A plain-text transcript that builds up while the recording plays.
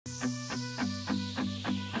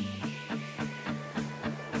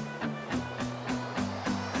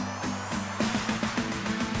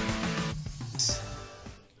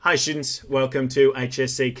Hi students, welcome to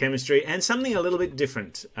HSC Chemistry and something a little bit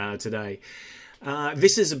different today.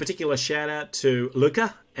 This is a particular shout out to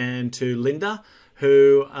Luca and to Linda,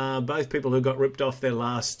 who are both people who got ripped off their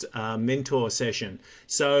last mentor session.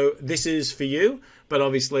 So this is for you, but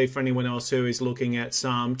obviously for anyone else who is looking at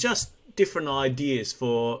some just different ideas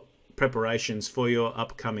for preparations for your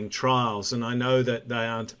upcoming trials. And I know that they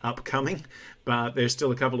aren't upcoming, but they're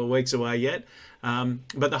still a couple of weeks away yet.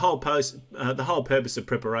 But the whole purpose of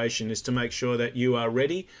preparation is to make sure that you are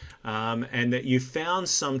ready and that you found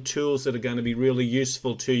some tools that are going to be really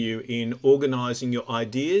useful to you in organizing your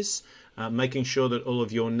ideas, making sure that all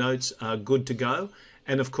of your notes are good to go,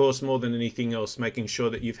 and of course, more than anything else, making sure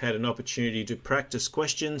that you've had an opportunity to practice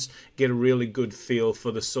questions, get a really good feel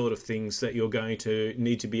for the sort of things that you're going to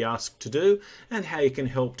need to be asked to do, and how you can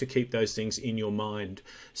help to keep those things in your mind.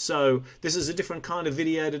 So this is a different kind of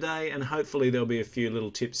video today, and hopefully there'll be a few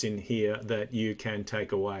little tips in here that you can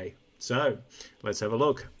take away. So let's have a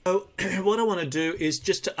look. So what I want to do is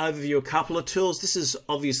just to overview a couple of tools. This is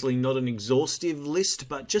obviously not an exhaustive list,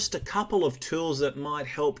 but just a couple of tools that might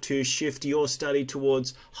help to shift your study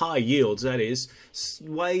towards high yields. That is,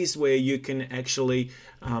 ways where you can actually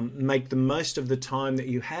make the most of the time that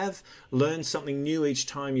you have, learn something new each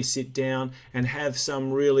time you sit down, and have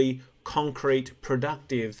some really concrete,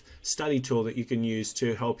 productive study tool that you can use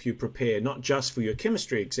to help you prepare, not just for your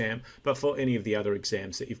chemistry exam, but for any of the other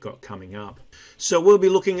exams that you've got coming up. So we'll be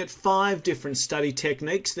looking at 5 different study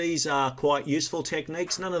techniques. These are quite useful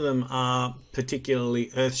techniques. None of them are particularly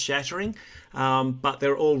earth-shattering, but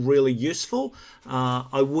they're all really useful.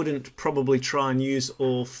 I wouldn't probably try and use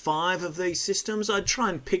all 5 of these systems. I'd try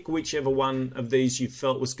and pick whichever one of these you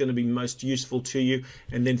felt was going to be most useful to you,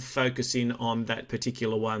 and then focus in on that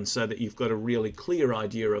particular one so that you've got a really clear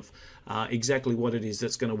idea of exactly what it is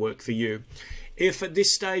that's going to work for you. If at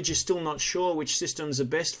this stage you're still not sure which systems are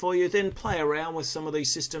best for you, then play around with some of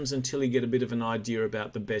these systems until you get a bit of an idea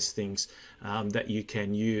about the best things that you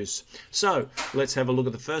can use. So let's have a look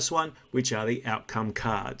at the first one, which are the outcome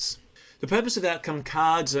cards. The purpose of outcome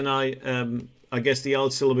cards, and I guess the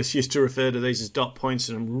old syllabus used to refer to these as dot points,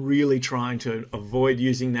 and I'm really trying to avoid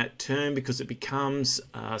using that term because it becomes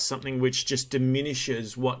something which just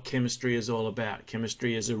diminishes what chemistry is all about.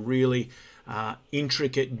 Chemistry is a really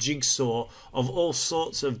intricate jigsaw of all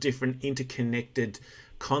sorts of different interconnected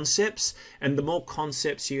concepts, and the more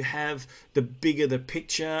concepts you have, the bigger the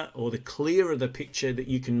picture, or the clearer the picture that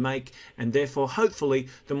you can make, and therefore hopefully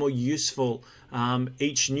the more useful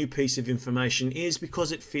each new piece of information is,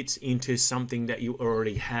 because it fits into something that you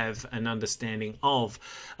already have an understanding of.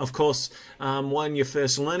 Of course, when you're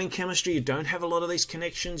first learning chemistry, you don't have a lot of these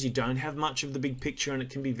connections, you don't have much of the big picture, and it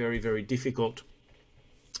can be very, very difficult.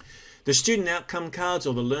 The student outcome cards,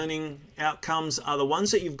 or the learning outcomes, are the ones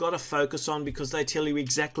that you've got to focus on because they tell you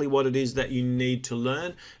exactly what it is that you need to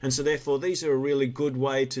learn. And so therefore these are a really good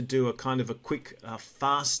way to do a kind of a quick,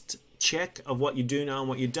 fast check of what you do know and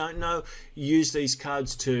what you don't know. Use these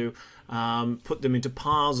cards to put them into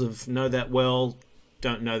piles of know that well,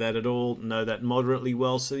 don't know that at all, know that moderately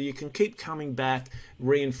well, so you can keep coming back,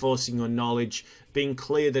 reinforcing your knowledge, being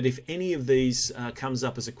clear that if any of these comes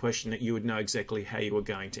up as a question, that you would know exactly how you were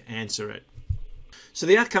going to answer it. So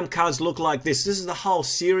the outcome cards look like this. This is the whole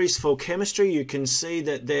series for chemistry. You can see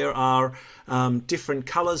that there are different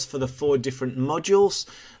colors for the 4 different modules.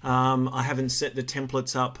 I haven't set the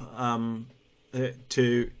templates up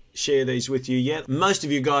to share these with you yet. Most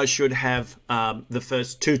of you guys should have the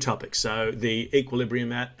first 2 topics, so the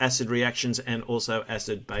equilibrium acid reactions and also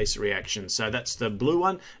acid-base reactions. So that's the blue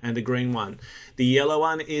one and the green one. The yellow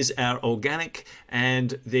one is our organic,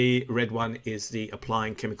 and the red one is the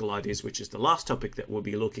applying chemical ideas, which is the last topic that we'll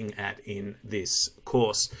be looking at in this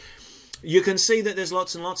course. You can see that there's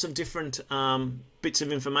lots and lots of different bits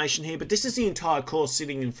of information here, but this is the entire course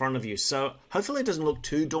sitting in front of you. So hopefully it doesn't look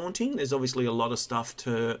too daunting. There's obviously a lot of stuff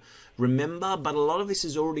to remember, but a lot of this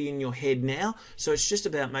is already in your head now. So it's just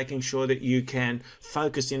about making sure that you can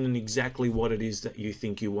focus in on exactly what it is that you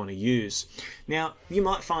think you want to use. Now, you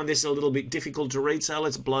might find this a little bit difficult to read, so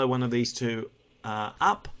let's blow one of these 2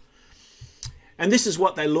 up. And this is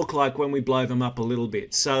what they look like when we blow them up a little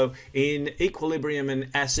bit. So in equilibrium and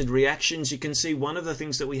acid reactions, you can see one of the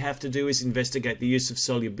things that we have to do is investigate the use of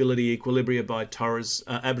solubility equilibria by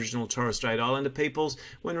Aboriginal Torres Strait Islander peoples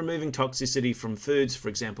when removing toxicity from foods, for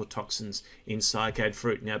example, toxins in cycad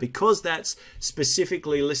fruit. Now, because that's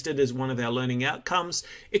specifically listed as one of our learning outcomes,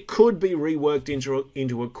 it could be reworked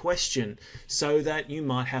into a question so that you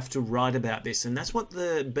might have to write about this. And that's what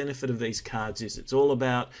the benefit of these cards is. It's all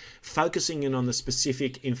about focusing in on the the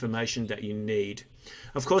specific information that you need.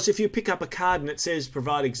 Of course, if you pick up a card and it says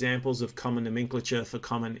provide examples of common nomenclature for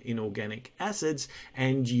common inorganic acids,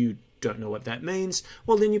 and you don't know what that means,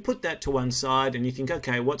 well then you put that to one side and you think,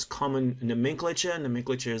 okay, what's common nomenclature?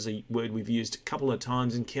 Nomenclature is a word we've used a couple of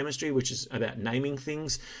times in chemistry, which is about naming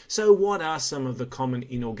things. So what are some of the common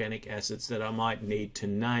inorganic acids that I might need to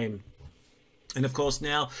name? And of course,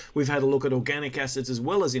 now we've had a look at organic acids as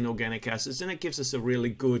well as inorganic acids, and it gives us a really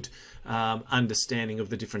good understanding of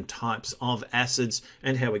the different types of acids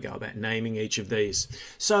and how we go about naming each of these.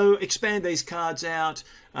 So expand these cards out.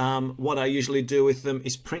 What I usually do with them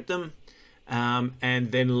is print them and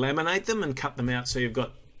then laminate them and cut them out so you've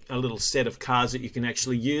got a little set of cards that you can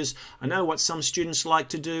actually use. I know what some students like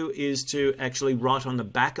to do is to actually write on the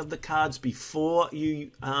back of the cards before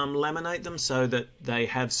you laminate them, so that they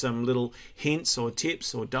have some little hints or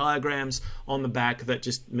tips or diagrams on the back. That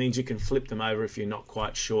just means you can flip them over if you're not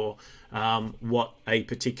quite sure what a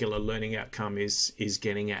particular learning outcome is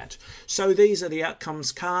getting at. So these are the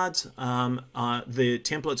outcomes cards. The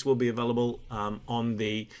templates will be available on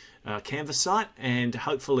the Canvas site, and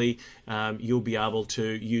hopefully you'll be able to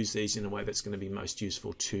use these in a way that's going to be most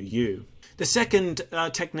useful to you. The second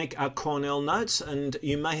technique are Cornell Notes, and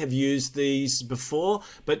you may have used these before,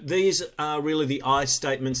 but these are really the I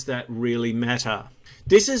statements that really matter.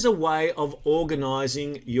 This is a way of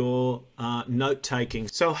organizing your note taking.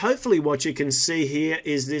 So hopefully what you can see here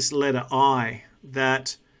is this letter I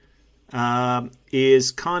that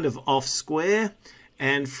is kind of off square,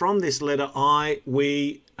 and from this letter I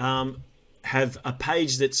we have a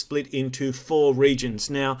page that's split into 4 regions.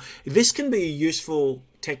 Now, this can be a useful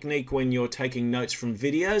technique when you're taking notes from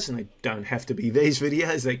videos, and they don't have to be these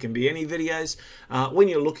videos, they can be any videos. When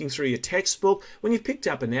you're looking through your textbook, when you've picked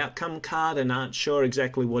up an outcome card and aren't sure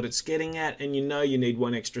exactly what it's getting at, and you know you need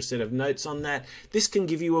one extra set of notes on that, this can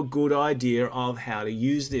give you a good idea of how to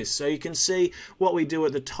use this. So you can see what we do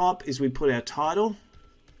at the top is we put our title.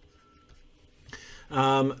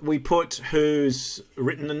 We put who's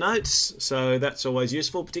written the notes, so that's always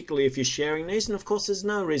useful, particularly if you're sharing these. And of course, there's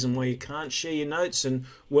no reason why you can't share your notes and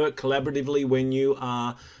work collaboratively when you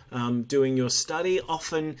are doing your study.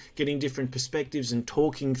 Often getting different perspectives and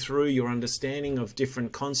talking through your understanding of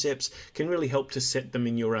different concepts can really help to set them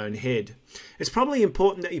in your own head. It's probably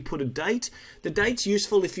important that you put a date. The date's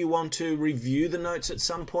useful if you want to review the notes at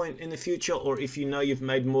some point in the future, or if you know you've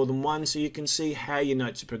made more than one, so you can see how your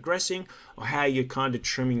notes are progressing or how you're kind of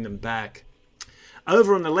trimming them back.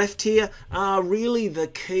 Over on the left here are really the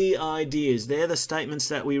key ideas. They're the statements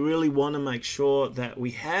that we really want to make sure that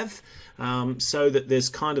we have, so that there's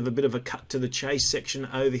kind of a bit of a cut to the chase section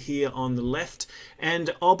over here on the left.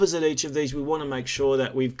 And opposite each of these, we want to make sure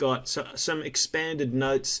that we've got some expanded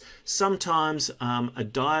notes. Sometimes a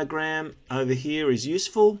diagram over here is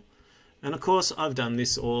useful. And of course, I've done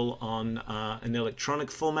this all on an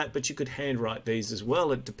electronic format, but you could handwrite these as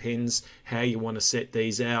well. It depends how you want to set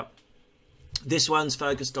these out. This one's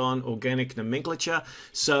focused on organic nomenclature.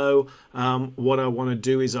 So what I want to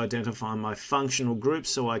do is identify my functional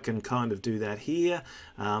groups, so I can kind of do that here.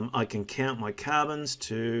 I can count my carbons,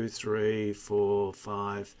 2, 3, 4,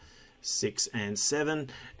 5, 6 and 7,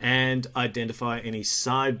 and identify any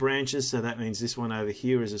side branches. So that means this one over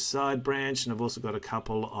here is a side branch, and I've also got a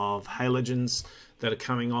couple of halogens that are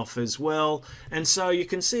coming off as well. And so you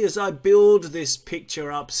can see as I build this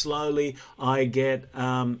picture up slowly, I get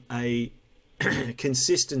a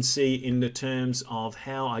consistency in the terms of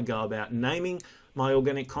how I go about naming my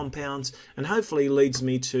organic compounds, and hopefully leads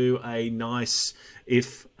me to a nice,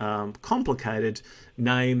 if complicated,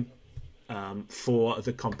 name for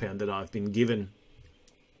the compound that I've been given.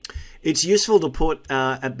 It's useful to put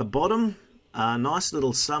at the bottom a nice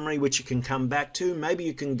little summary which you can come back to. Maybe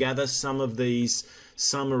you can gather some of these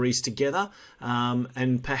summaries together,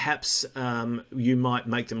 and perhaps you might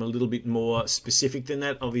make them a little bit more specific than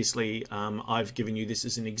that. Obviously, I've given you this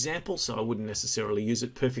as an example, so I wouldn't necessarily use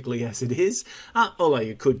it perfectly as it is, although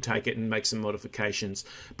you could take it and make some modifications.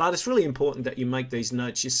 But it's really important that you make these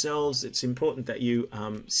notes yourselves. It's important that you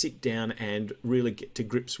sit down and really get to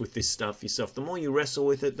grips with this stuff yourself. The more you wrestle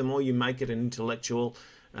with it, the more you make it an intellectual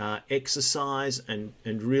exercise and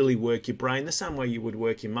really work your brain the same way you would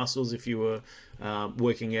work your muscles if you were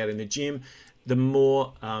working out in the gym. The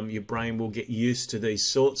more your brain will get used to these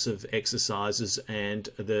sorts of exercises, and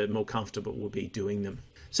the more comfortable we'll be doing them.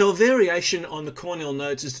 So a variation on the Cornell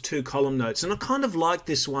Notes is the 2-column notes, and I kind of like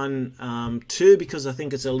this one too, because I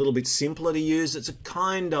think it's a little bit simpler to use. It's a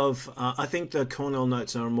kind of, I think the Cornell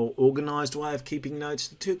Notes are a more organized way of keeping notes.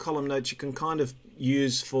 The 2-column notes, you can kind of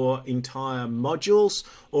use for entire modules,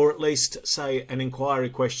 or at least say an inquiry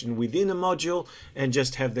question within a module, and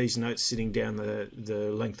just have these notes sitting down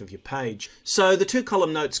the length of your page. So the two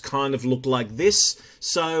column notes kind of look like this.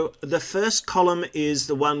 So the first column is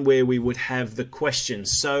the one where we would have the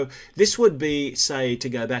questions. So this would be, say, to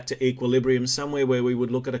go back to equilibrium, somewhere where we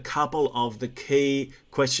would look at a couple of the key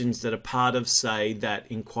questions that are part of, say, that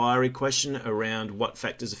inquiry question around what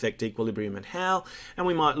factors affect equilibrium and how. And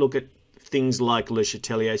we might look at things like Le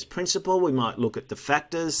Chatelier's principle. We might look at the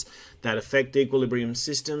factors that affect equilibrium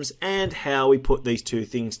systems and how we put these two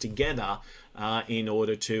things together in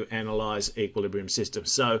order to analyze equilibrium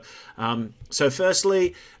systems. So,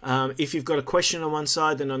 firstly, if you've got a question on one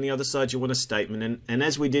side, then on the other side you want a statement. And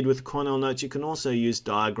as we did with Cornell Notes, you can also use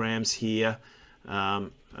diagrams here,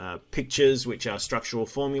 pictures, which are structural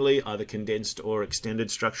formulae, either condensed or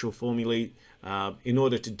extended structural formulae, in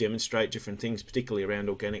order to demonstrate different things, particularly around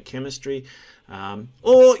organic chemistry.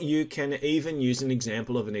 Or you can even use an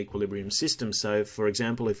example of an equilibrium system. So, for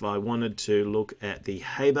example, if I wanted to look at the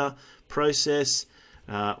Haber process,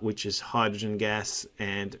 which is hydrogen gas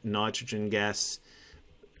and nitrogen gas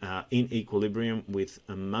in equilibrium with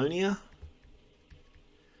ammonia.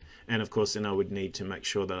 And of course, then I would need to make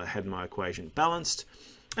sure that I had my equation balanced.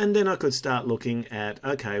 And then I could start looking at,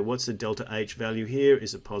 okay, what's the delta H value here?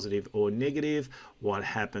 Is it positive or negative? What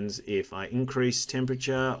happens if I increase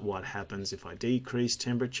temperature? What happens if I decrease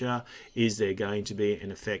temperature? Is there going to be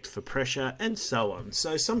an effect for pressure? And so on.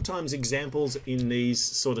 So sometimes examples in these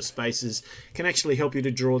sort of spaces can actually help you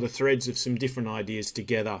to draw the threads of some different ideas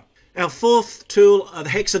together. Our fourth tool are the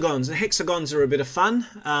hexagons. The hexagons are a bit of fun.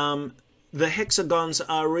 The hexagons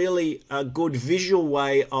are really a good visual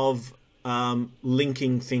way of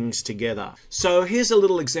linking things together. So here's a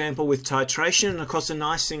little example with titration. And of course, the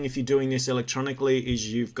nice thing if you're doing this electronically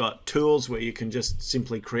is you've got tools where you can just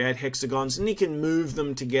simply create hexagons and you can move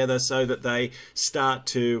them together so that they start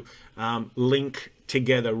to link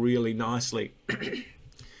together really nicely.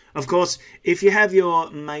 Of course, if you have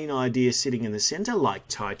your main idea sitting in the center, like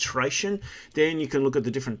titration, then you can look at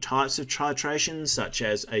the different types of titration, such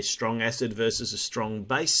as a strong acid versus a strong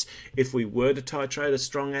base. If we were to titrate a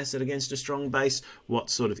strong acid against a strong base, what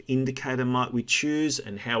sort of indicator might we choose,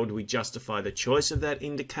 and how would we justify the choice of that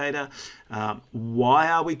indicator? Why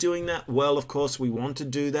are we doing that? Well, of course, we want to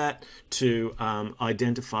do that to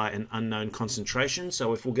identify an unknown concentration.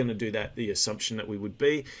 So if we're going to do that, the assumption that we would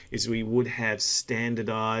be is we would have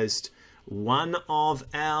standardized one of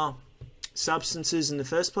our substances in the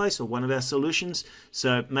first place, or one of our solutions.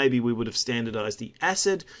 So maybe we would have standardized the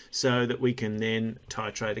acid so that we can then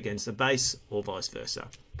titrate against the base, or vice versa.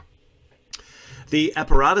 The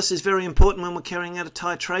apparatus is very important when we're carrying out a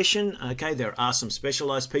titration. Okay, there are some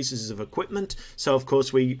specialized pieces of equipment. So of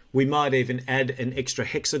course we might even add an extra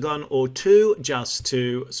hexagon or two just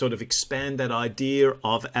to sort of expand that idea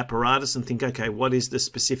of apparatus and think, okay, what is the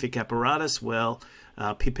specific apparatus? Well,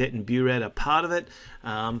 pipette and burette are part of it.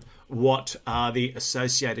 What are the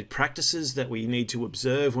associated practices that we need to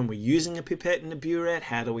observe when we're using a pipette and a burette?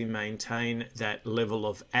 How do we maintain that level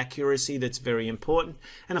of accuracy that's very important?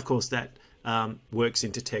 And of course that works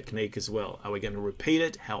into technique as well. Are we going to repeat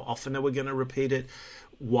it? How often are we going to repeat it?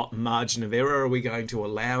 What margin of error are we going to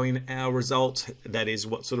allow in our result? That is,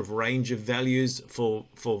 what sort of range of values for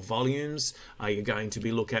volumes are you going to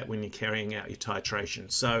be looking at when you're carrying out your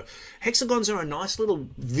titration? So hexagons are a nice little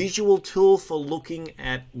visual tool for looking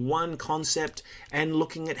at one concept and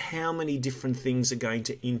looking at how many different things are going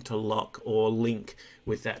to interlock or link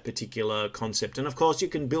with that particular concept. And of course you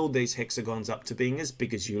can build these hexagons up to being as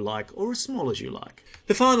big as you like or as small as you like.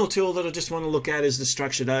 The final tool that I just want to look at is the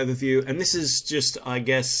structured overview, and this is just, I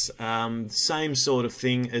guess, same sort of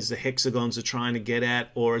thing as the hexagons are trying to get at,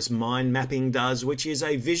 or as mind mapping does, which is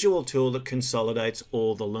a visual tool that consolidates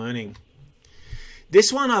all the learning.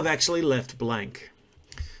 This one I've actually left blank.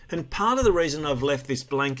 And part of the reason I've left this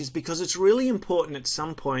blank is because it's really important at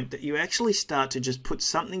some point that you actually start to just put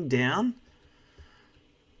something down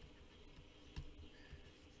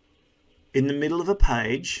in the middle of a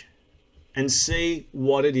page and see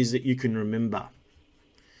what it is that you can remember.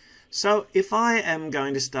 So if I am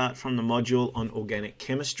going to start from the module on organic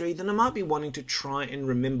chemistry, then I might be wanting to try and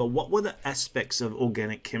remember what were the aspects of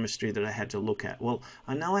organic chemistry that I had to look at. Well,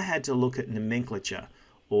 I know I had to look at nomenclature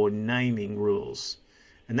or naming rules.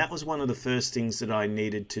 And that was one of the first things that I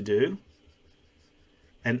needed to do.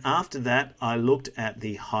 And after that, I looked at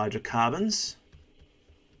the hydrocarbons.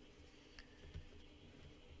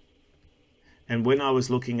 And when I was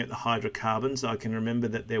looking at the hydrocarbons, I can remember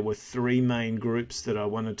that there were three main groups that I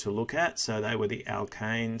wanted to look at. So they were the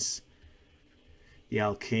alkanes, the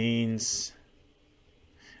alkenes,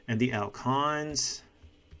 and the alkynes.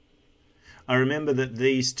 I remember that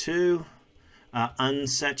these two are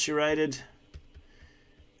unsaturated,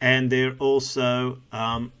 and they're also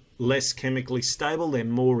less chemically stable. They're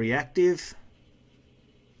more reactive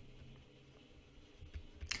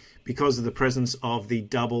because of the presence of the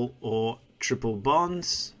double or triple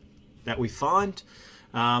bonds that we find.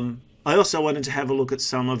 I also wanted to have a look at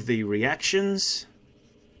some of the reactions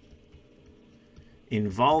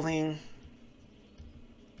involving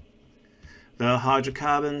the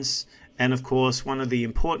hydrocarbons, and of course one of the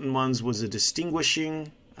important ones was a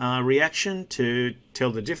distinguishing reaction to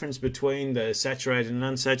tell the difference between the saturated and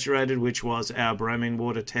unsaturated, which was our bromine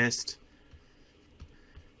water test,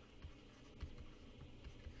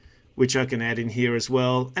 which I can add in here as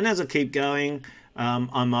well. And as I keep going,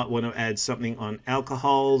 I might want to add something on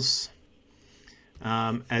alcohols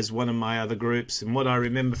as one of my other groups, and what I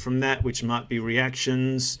remember from that, which might be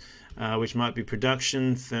reactions, which might be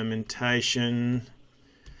production, fermentation,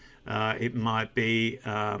 it might be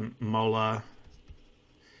molar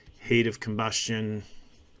heat of combustion,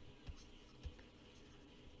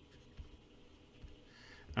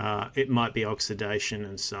 it might be oxidation,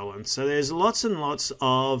 and so on. So there's lots and lots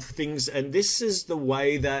of things, and this is the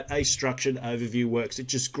way that a structured overview works. It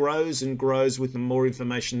just grows and grows with the more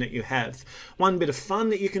information that you have. One bit of fun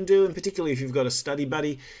that you can do, and particularly if you've got a study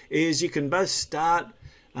buddy, is you can both start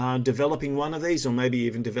developing one of these, or maybe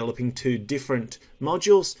even developing two different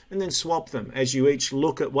modules, and then swap them. As you each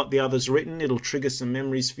look at what the other's written, it'll trigger some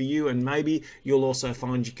memories for you, and maybe you'll also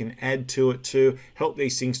find you can add to it to help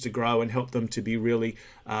these things to grow and help them to be really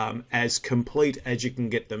as complete as you can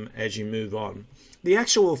get them as you move on. The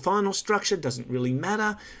actual final structure doesn't really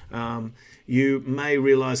matter. You may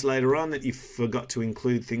realize later on that you forgot to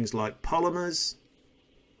include things like polymers.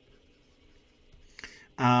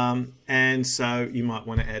 And so you might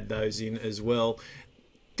want to add those in as well.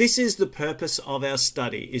 This is the purpose of our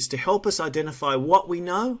study, is to help us identify what we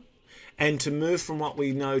know and to move from what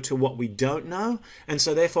we know to what we don't know. And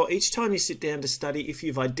so therefore, each time you sit down to study, if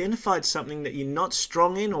you've identified something that you're not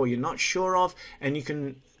strong in or you're not sure of, and you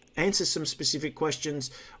can answer some specific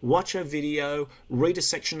questions, watch a video, read a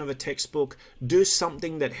section of a textbook, do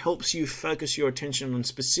something that helps you focus your attention on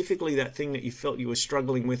specifically that thing that you felt you were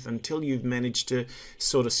struggling with until you've managed to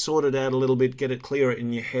sort of sort it out a little bit, get it clearer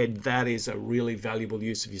in your head. That is a really valuable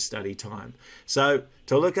use of your study time. So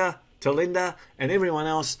to Luca, to Linda, and everyone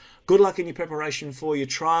else, good luck in your preparation for your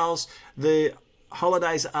trials. The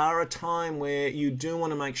holidays are a time where you do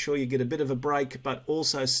want to make sure you get a bit of a break, but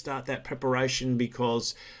also start that preparation,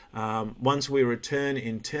 because once we return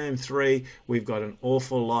in term 3, we've got an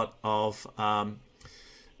awful lot of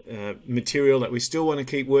material that we still want to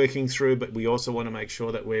keep working through, but we also want to make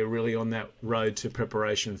sure that we're really on that road to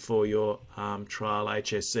preparation for your trial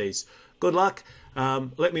HSCs. Good luck.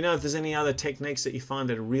 Let me know if there's any other techniques that you find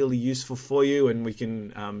that are really useful for you, and we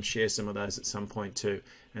can share some of those at some point too.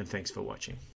 And thanks for watching.